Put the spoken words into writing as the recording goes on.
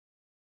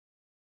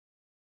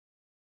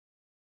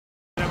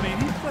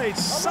played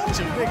such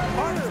a big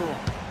part for him.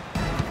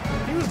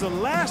 He was the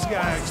last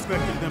guy I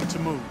expected them to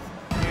move.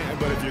 Yeah,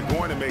 but if you're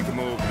going to make a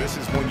move, this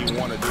is when you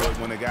want to do it,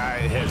 when the guy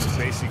has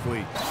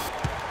basically...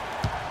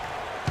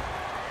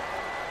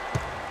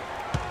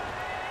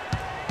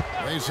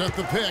 They set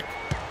the pick.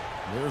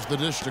 There's the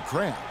dish to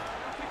Cramp.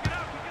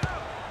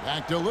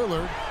 Back to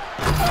Lillard.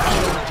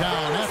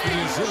 Down after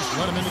the assist,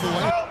 let him into the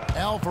lane.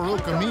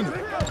 Al-Farouq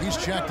Aminu. He's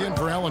checked in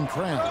for Alan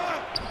Cramp.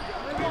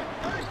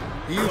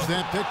 He used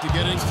that pick to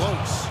get in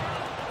close.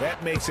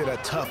 That makes it a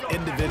tough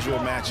individual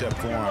matchup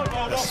for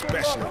him,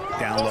 especially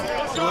down low.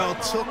 Well,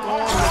 took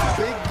on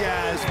the big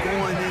guys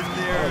going in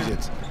there.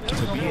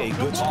 To be a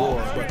good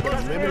scorer, but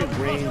limited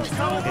range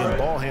and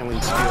ball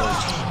handling skills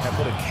have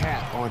put a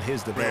cap on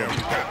his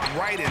development.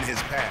 Right in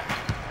his path.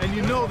 And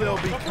you know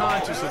they'll be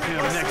conscious of him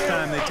next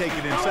time they take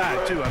it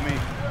inside, too. I mean,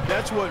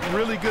 that's what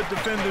really good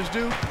defenders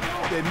do.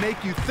 They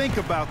make you think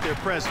about their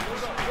presence.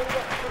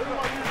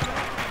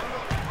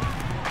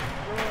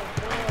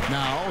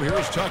 Now,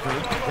 here's Tucker,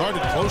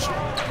 guarded closer.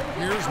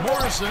 Here's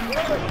Morrison,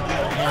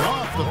 and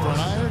off the front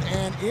iron,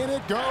 and in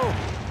it goes.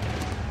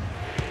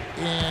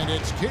 And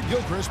it's Kid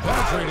Gilchrist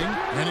penetrating,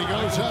 and he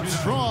goes up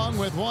strong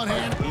with one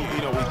hand.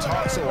 You know, we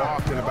talk so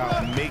often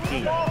about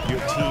making your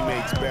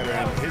teammates better,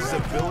 and his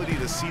ability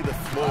to see the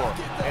floor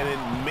and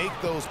then make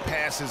those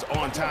passes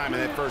on time in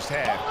that first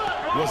half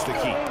was the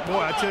key. Boy,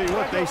 I tell you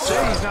what, they say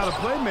he's not a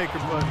playmaker,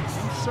 but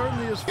he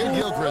certainly is. Kid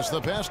Gilchrist, the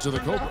pass to the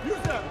Cobra.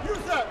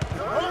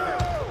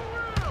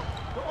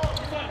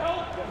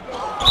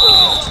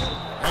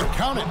 And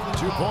count it.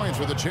 2 points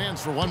with a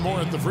chance for one more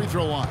at the free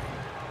throw line.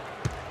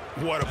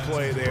 What a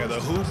play there.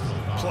 The hoop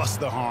plus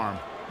the harm.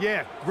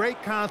 Yeah,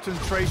 great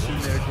concentration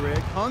there, Greg.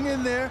 Hung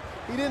in there.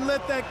 He didn't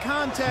let that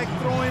contact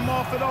throw him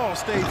off at all.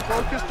 Stayed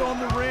focused on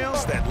the rim.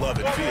 It's that love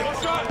and feel.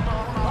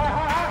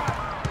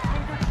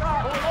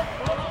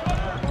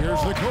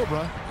 Here's the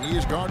Cobra.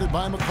 He's guarded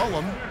by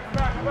McCollum.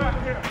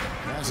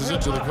 Passes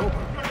it to the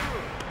Cobra.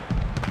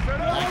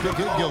 Back to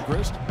Kid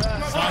Gilchrist.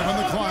 5 on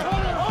the clock.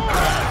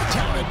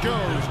 Down it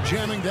goes,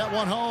 jamming that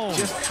one home.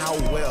 Just how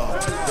well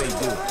they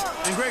do.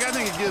 And Greg, I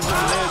think it gives them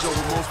an edge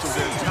over most of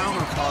their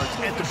counterparts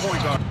at the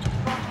point guard.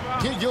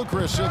 Kid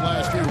Gilchrist said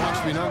last year, wants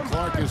to be known,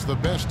 Clark is the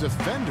best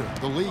defender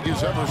the league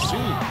has ever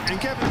seen. And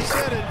Kevin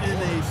said it in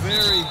a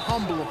very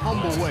humble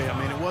way. I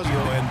mean, it wasn't.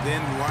 And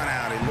then run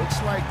out. It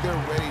looks like they're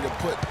ready to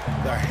put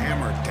the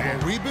hammer down.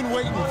 Well, we've been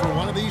waiting for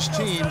one of these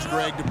teams,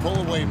 Greg, to pull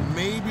away.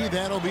 Maybe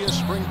that'll be a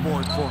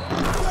springboard for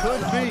them.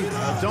 Could be.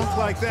 A dunk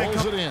like that.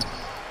 Pulls it in.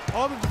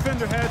 All the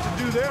defender had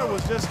to do there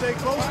was just stay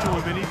close to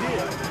him, and he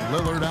did.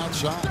 Lillard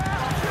outside.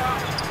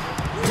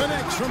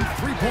 Connects from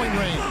three-point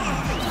range.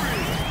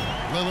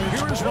 Lillard,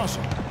 here is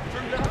Russell.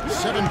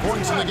 7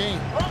 points in the game.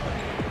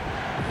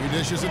 He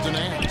dishes it to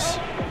Nance.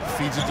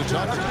 Feeds it to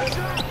Tucker.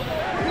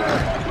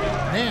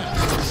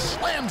 Nance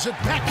slams it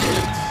back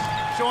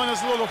in. Showing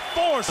us a little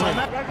force on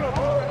that.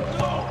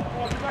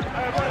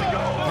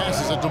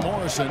 Passes it to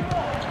Morrison.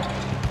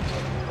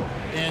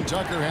 And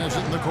Tucker has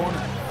it in the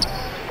corner.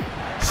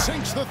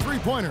 Sinks the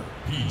three-pointer.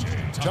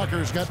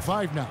 Tucker's got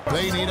 5 now.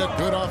 They need a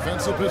good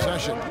offensive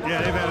possession.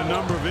 Yeah, they've had a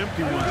number of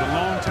empty ones a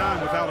long time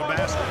without a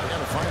basket. They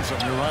gotta find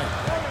something, you're right.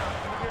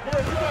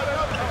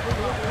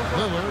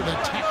 Lillard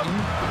attacking.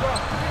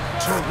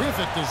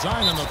 Terrific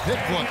design on the pick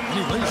look.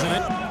 He lays in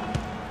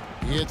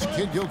it. It's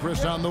Kid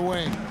Gilchrist on the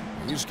wing.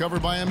 He's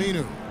covered by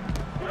Aminu.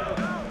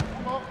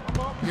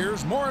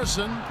 Here's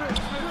Morrison.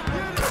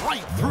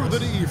 Right through the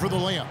D for the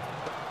layup.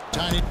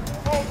 Tiny.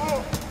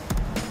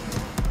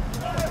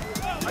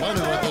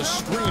 Leonard with a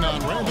screen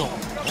on Randall.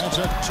 That's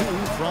a 2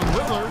 from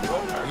Lillard.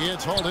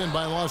 It's hauled in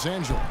by Los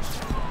Angeles.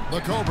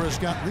 The Cobras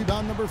got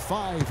rebound number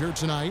 5 here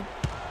tonight.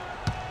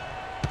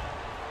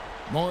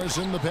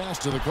 Morrison the pass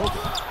to the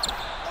Cobra.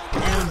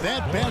 And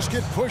that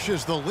basket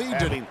pushes the lead.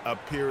 Having a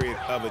period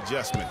of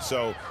adjustment.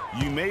 So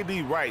you may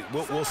be right.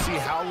 We'll see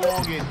how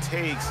long it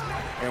takes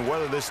and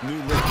whether this new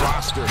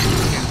roster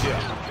can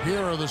gel.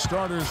 Here are the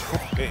starters.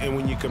 And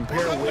when you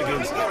compare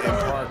Wiggins and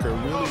Parker,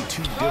 really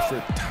 2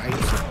 different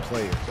types of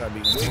players. I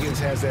mean, Wiggins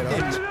has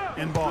that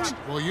in Boston.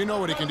 Well, you know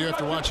what he can do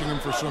after watching him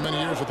for so many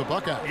years with the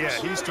Buckeyes. Yeah,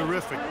 he's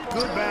terrific.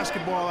 Good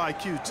basketball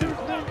IQ, too.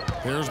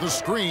 There's the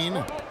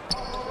screen.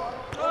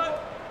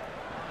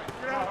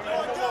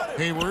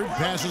 Hayward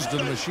passes to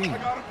the machine.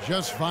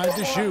 Just 5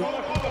 to shoot.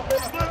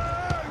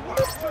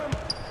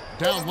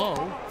 Down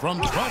low from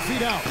 12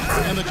 feet out.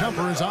 And the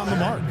jumper is on the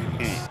mark.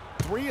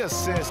 3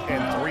 assists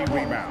and 3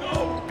 rebounds.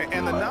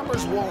 And the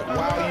numbers won't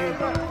wow you,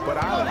 but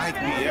I like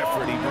the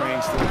effort he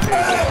brings to the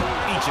table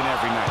each and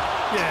every night.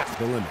 Yeah.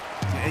 The limit.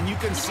 And you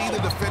can see the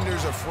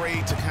defenders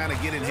afraid to kind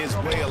of get in his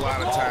way a lot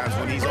of times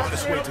when he's on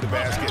his way to the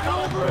basket.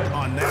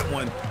 On that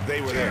one,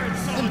 they were there.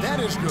 And that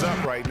is good. It's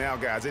up right now,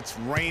 guys. It's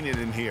raining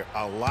in here.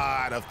 A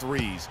lot of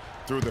threes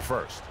through the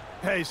first.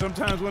 Hey,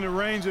 sometimes when it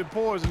rains, it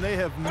pours, and they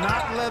have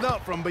not let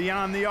up from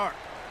beyond the arc.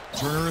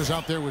 Turner is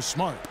out there with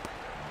Smart.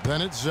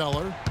 Then it's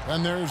Zeller.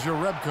 Then there's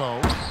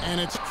Jerebko. And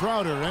it's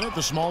Crowder in at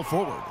the small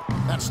forward.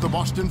 That's the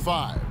Boston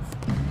 5.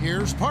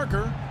 Here's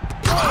Parker.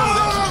 Oh,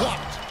 that's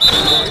blocked.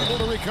 They're able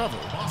to recover.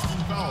 Boston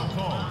foul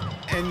called.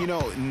 And, you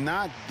know,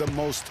 not the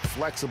most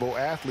flexible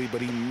athlete,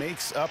 but he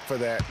makes up for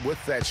that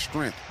with that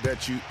strength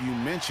that you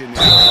mentioned. It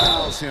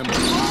allows him to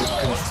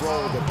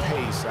control the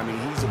pace. I mean,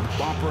 he's a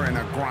bumper and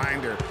a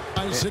grinder.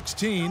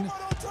 16.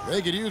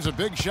 They could use a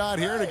big shot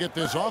here to get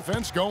this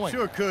offense going.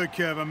 Sure could,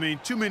 Kev. I mean,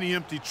 too many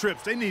empty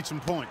trips. They need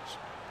some points.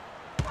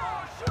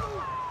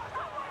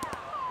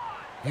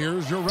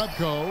 Here's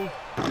Jerebko.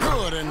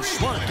 Good, and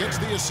Smart gets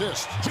the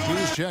assist.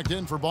 He's checked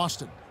in for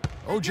Boston.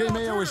 O.J.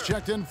 Mayo is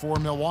checked in for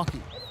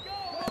Milwaukee.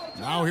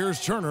 Now here's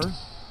Turner.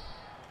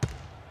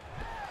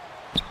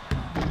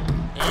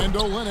 And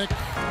Olynyk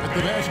with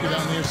the basket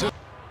on the assist.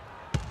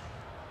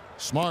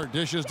 Smart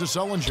dishes to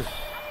Sullinger.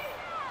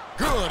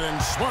 Good,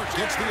 and Smart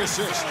gets the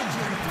assist.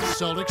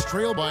 Celtics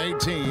trail by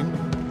 18.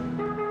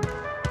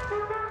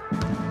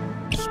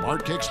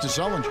 Smart kicks to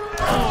Sullinger.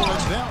 Oh,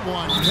 and that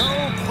one,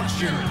 no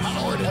question,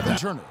 powered Evan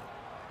Turner.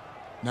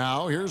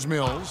 Now here's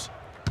Mills.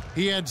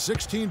 He had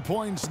 16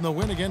 points in the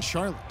win against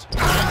Charlotte.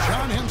 And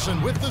John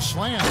Henson with the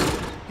slam.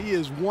 He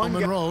is one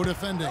Monroe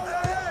defending.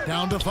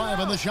 Down to 5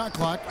 on the shot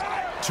clock.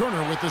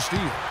 Turner with the steal.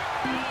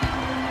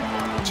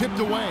 Tipped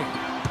away.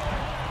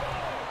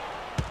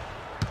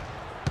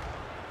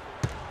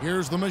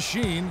 Here's the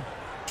machine.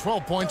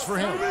 12 points for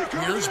him.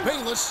 Here's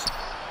Bayless.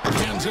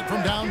 Hands it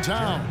from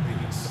downtown.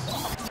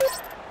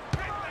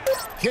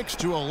 Kicks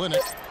to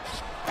Olynyk.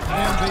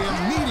 And they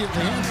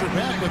immediately answer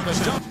back with the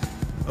dunk.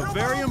 A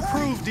very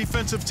improved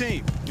defensive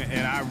team.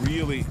 And I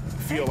really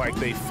feel like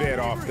they fed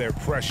off their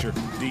pressure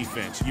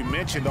defense. You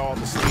mentioned all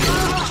the steals.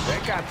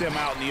 That got them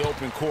out in the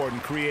open court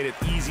and created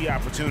easy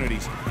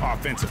opportunities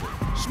offensively.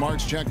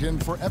 Smart's checked in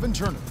for Evan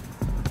Turner.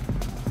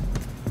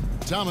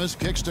 Thomas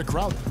kicks to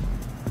Crowder.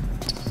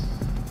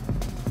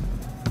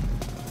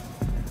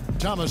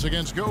 Thomas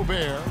against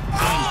Gobert.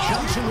 And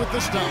Johnson with the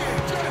stop.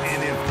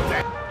 And if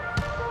that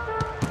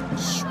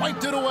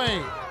swiped it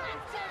away.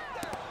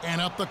 And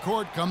up the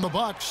court come the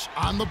Bucks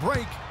on the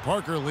break.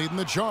 Parker leading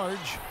the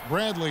charge.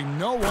 Bradley,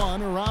 no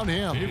one around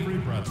him.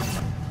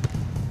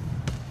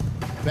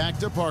 Back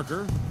to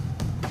Parker.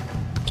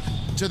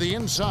 To the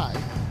inside.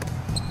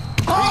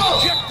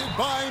 Rejected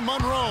by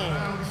Monroe.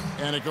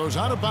 And it goes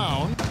out of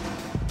bounds.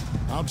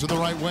 Out to the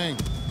right wing.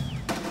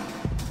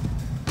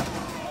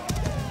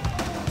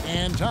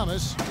 And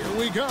Thomas, here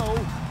we go.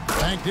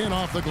 Banked in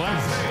off the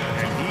glass.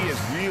 And he is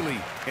really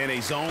in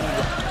a zone.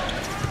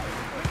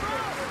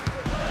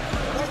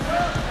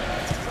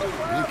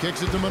 He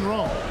kicks it to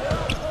Monroe.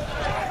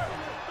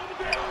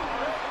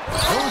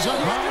 Goes up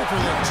high for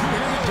the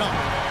two-handed dunk.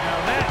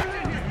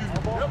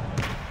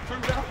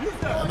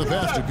 And the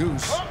pass to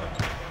Goose.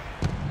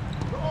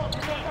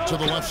 To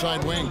the left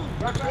side wing.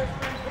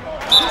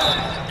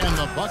 And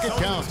the bucket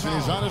counts, and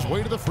he's on his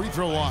way to the free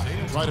throw line.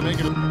 Try to make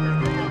it.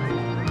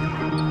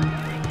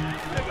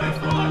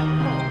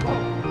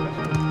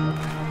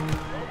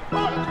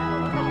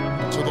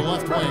 To the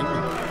left wing.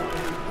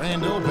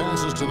 Randall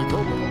passes to the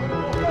Cobra.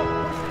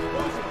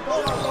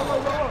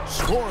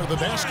 Score the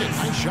basket.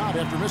 Nice shot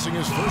after missing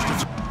his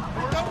first.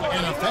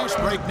 And a fast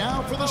break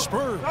now for the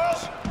Spurs.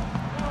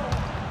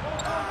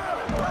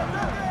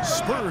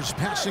 Spurs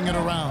passing it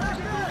around.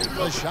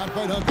 A shot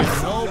by Duncan.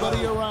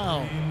 Nobody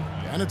around.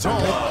 And it's all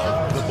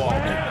the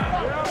ball.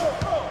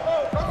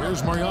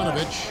 Here's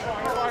Marjanovic.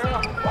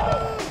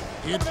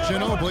 It's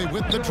Ginobili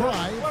with the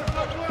drive.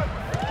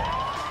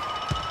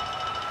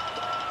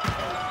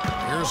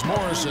 Here's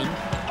Morrison.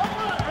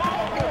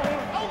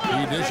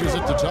 He dishes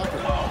it to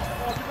Tucker.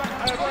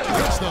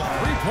 It's the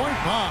three-point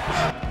bomb.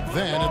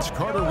 Then it's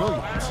Carter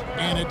Williams.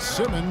 And it's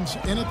Simmons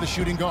in at the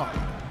shooting guard.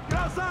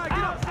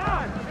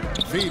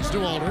 Feeds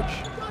to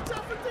Aldridge.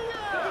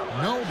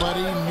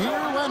 Nobody near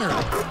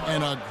Leonard.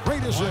 And a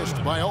great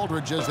assist by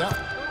Aldridge as that.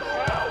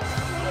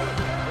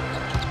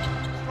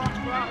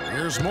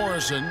 Here's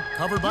Morrison,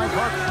 covered by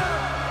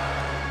Parker.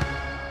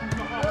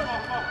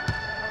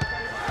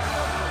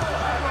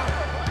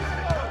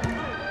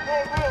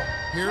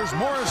 Here's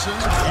Morrison,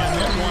 and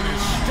that one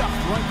is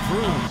stuffed right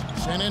through.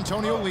 San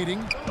Antonio leading.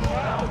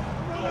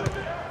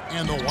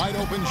 And the wide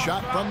open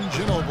shot from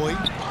Ginobili.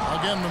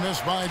 Again, the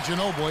miss by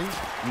Ginobili.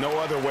 No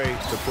other way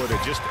to put it.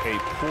 Just a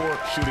poor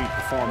shooting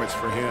performance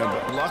for him.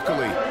 But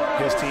luckily,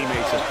 his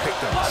teammates have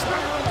picked up the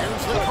slack.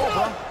 Here's the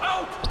Cobra.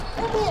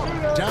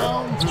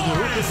 Down to the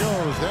hoop it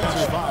goes.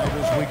 That's 5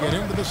 as we get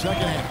into the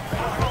second half.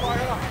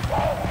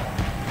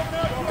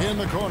 In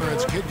the corner,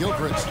 it's Kid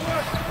Gilchrist.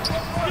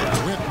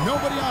 With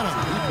nobody on him,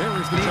 he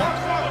buries the shot.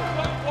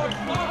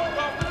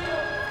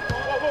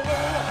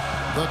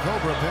 The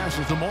Cobra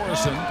passes to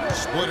Morrison.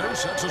 Splitter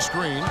sets a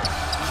screen.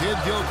 Kid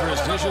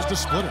Gilchrist dishes to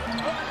Splitter.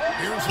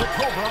 Here's the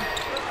Cobra.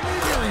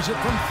 Carries it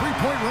from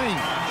three-point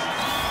range.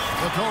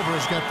 The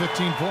Cobra's got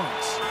 15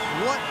 points.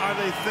 What are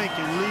they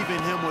thinking,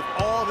 leaving him with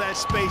all that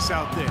space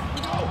out there?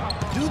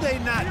 Do they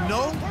not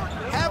know?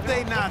 Have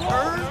they not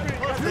heard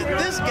that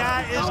this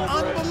guy is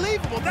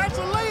unbelievable? That's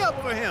a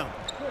layup for him.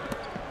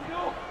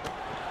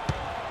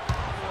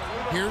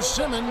 Here's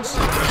Simmons.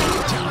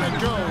 Down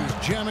it goes,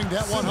 jamming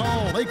that one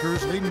home.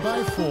 Lakers leading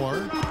by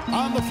 4.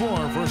 On the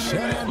floor for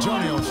San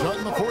Antonio,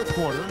 starting the fourth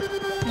quarter.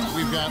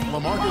 We've got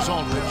LaMarcus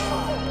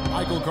Aldridge.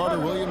 Michael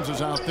Carter-Williams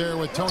is out there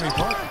with Tony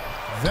Parker.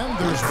 Then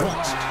there's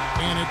West,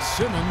 and it's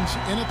Simmons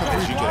in at the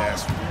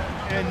three-point.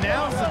 And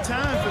now's the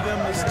time for them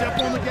to step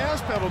on the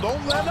gas pedal.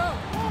 Don't let up.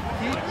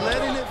 Keep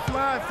letting it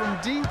fly from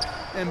deep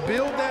and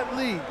build that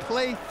lead.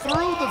 Play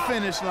through the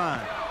finish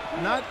line,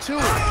 not to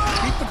it.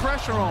 Keep the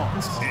pressure on.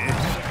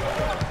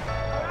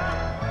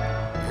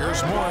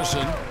 Here's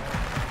Morrison.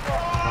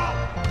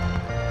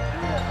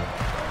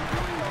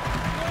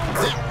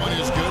 That one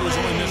is good. He's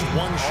only missed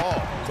one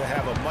shot. To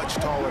have a much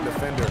taller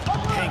defender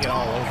hanging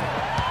all over.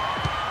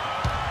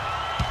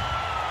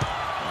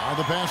 Now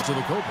the pass to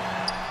the Cobra.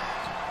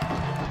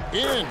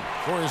 In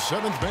for his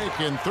 7th make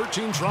in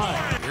 13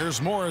 tries.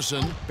 Here's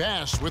Morrison.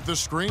 Bass with the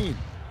screen.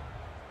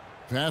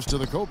 Pass to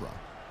the Cobra.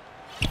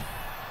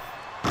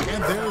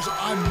 And there's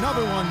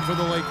another one for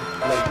the Lakers.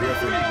 Blake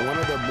Griffin, one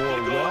of the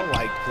more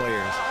well-liked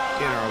players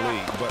in our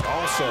league, but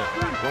also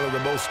one of the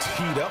most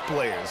teed-up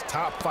players.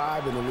 Top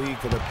 5 in the league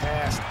for the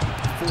past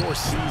 4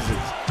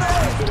 seasons.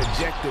 He's been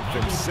ejected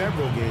from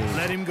several games.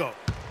 Let him go.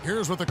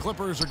 Here's what the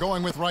Clippers are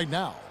going with right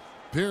now.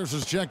 Pierce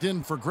is checked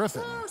in for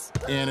Griffin,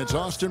 and it's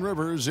Austin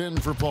Rivers in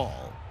for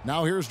Paul.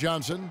 Now here's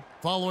Johnson,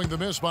 following the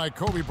miss by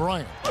Kobe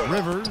Bryant.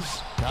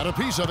 Rivers got a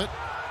piece of it.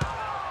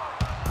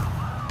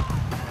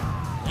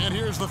 And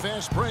here's the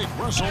fast break.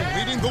 Russell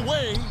leading the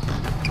way.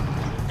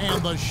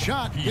 And the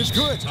shot is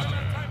good.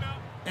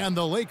 And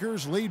the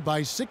Lakers lead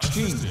by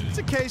 16. It's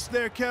a case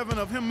there, Kevin,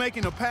 of him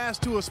making a pass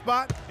to a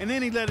spot, and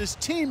then he let his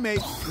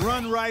teammate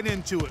run right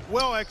into it.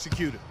 Well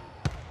executed.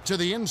 To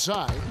the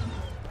inside.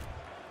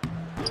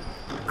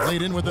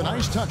 Laid in with a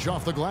nice touch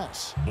off the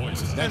glass.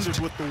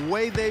 Defenders with the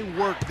way they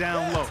work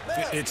down low.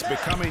 It's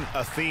becoming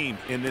a theme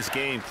in this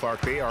game,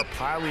 Clark. They are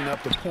piling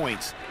up the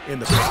points in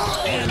the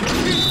and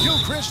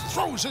Gilchrist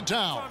throws it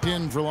down.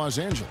 In for Los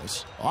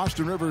Angeles.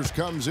 Austin Rivers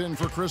comes in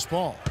for Chris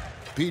Paul.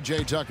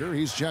 P.J. Tucker,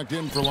 he's checked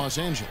in for Los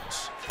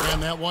Angeles.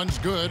 And that one's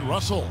good.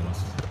 Russell.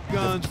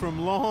 Guns from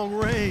long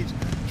range,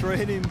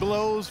 trading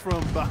blows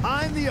from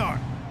behind the arc.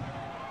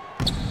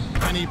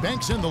 And he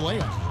banks in the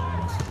layup.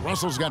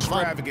 Russell's got 5.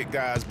 Extravagant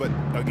guys, but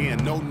again,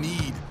 no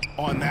need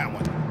on that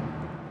one.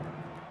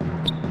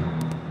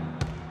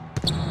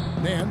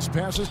 Nance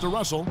passes to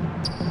Russell.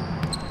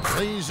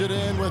 Lays it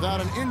in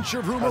without an inch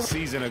of room. A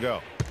season ago.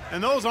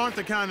 And those aren't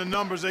the kind of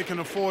numbers they can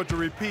afford to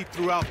repeat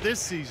throughout this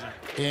season.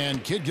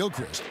 And Kid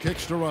Gilchrist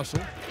kicks to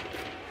Russell.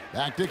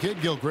 Back to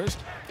Kid Gilchrist.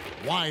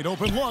 Wide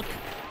open look.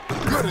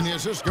 Good, and the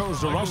assist goes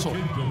to Russell.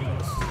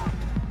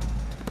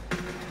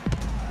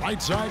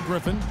 Right side,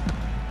 Griffin.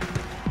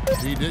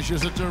 He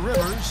dishes it to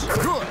Rivers.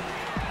 Good.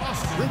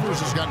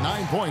 Rivers has got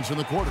 9 points in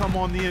the quarter. Come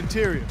on the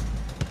interior.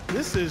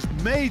 This is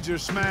major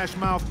smash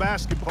mouth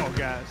basketball,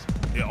 guys.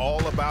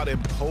 All about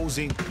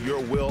imposing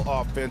your will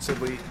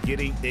offensively,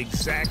 getting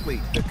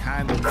exactly the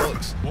kind of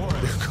looks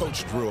their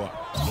coach drew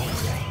up.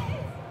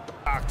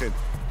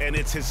 And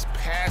it's his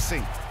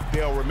passing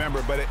they'll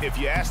remember. But if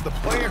you ask the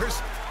players,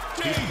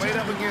 he's played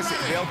up against it,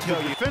 they'll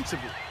tell you.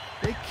 Defensively,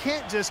 they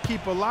can't just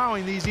keep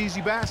allowing these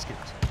easy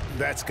baskets.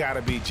 That's got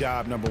to be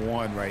job number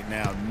 1 right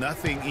now.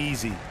 Nothing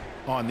easy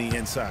on the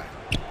inside.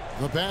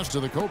 The pass to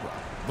the Cobra.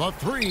 The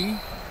 3.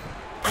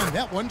 And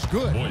that one's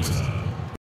good.